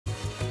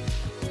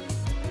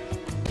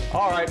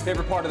All right,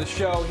 favorite part of the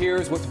show.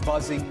 Here's what's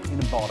buzzing in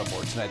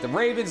Baltimore tonight. The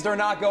Ravens, they're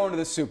not going to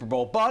the Super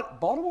Bowl, but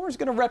Baltimore's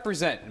going to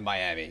represent in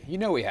Miami. You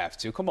know we have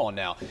to. Come on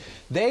now.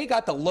 They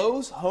got the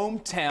Lowe's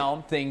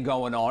hometown thing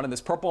going on, and this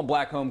purple and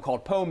black home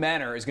called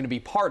Manor is going to be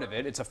part of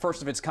it. It's a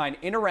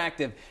first-of-its-kind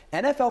interactive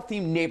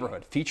NFL-themed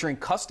neighborhood featuring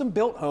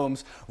custom-built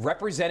homes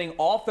representing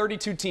all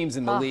 32 teams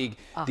in the league.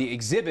 The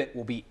exhibit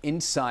will be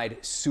inside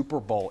Super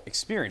Bowl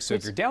experience. So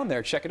if you're down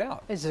there, check it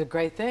out. It's a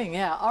great thing,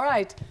 yeah. All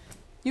right.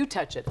 You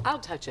touch it. I'll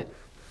touch it.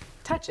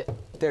 Touch it.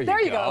 There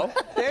you go.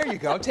 There you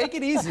go. Take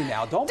it easy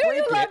now. Don't break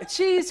it. Do you love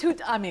cheese?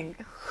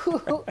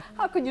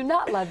 How could you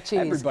not love cheese?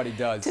 Everybody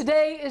does.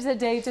 Today is the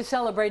day to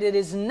celebrate. It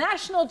is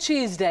National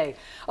Cheese Day.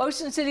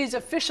 Ocean City's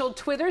official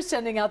Twitter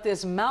sending out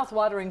this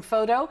mouth-watering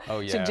photo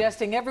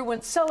suggesting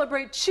everyone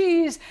celebrate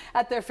cheese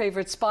at their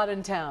favorite spot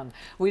in town.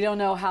 We don't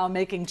know how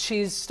making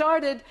cheese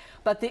started,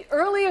 but the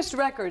earliest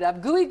record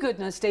of gooey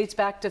goodness dates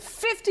back to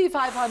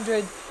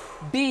 5500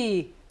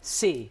 BC.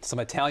 Some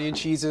Italian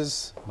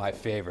cheeses, my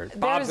favorite.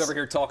 Bob's over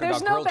here talking about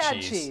grilled cheese. There's no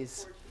bad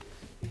cheese.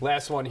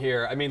 Last one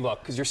here. I mean,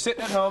 look, because you're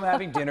sitting at home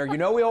having dinner. You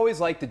know we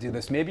always like to do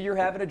this. Maybe you're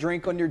having a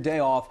drink on your day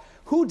off.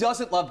 Who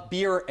doesn't love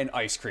beer and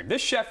ice cream?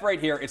 This chef right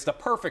here, it's the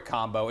perfect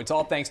combo. It's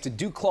all thanks to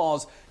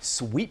Duclaw's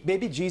Sweet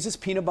Baby Jesus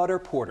Peanut Butter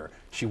Porter.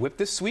 She whipped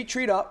this sweet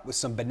treat up with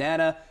some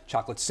banana,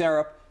 chocolate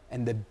syrup,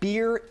 and the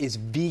beer is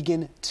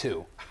vegan,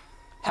 too.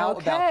 How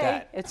about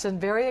that? It's a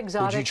very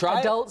exotic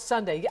adult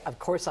sundae. Yeah, of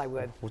course I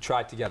would. We'll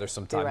try it together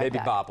sometime. Maybe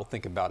Bob will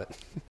think about it.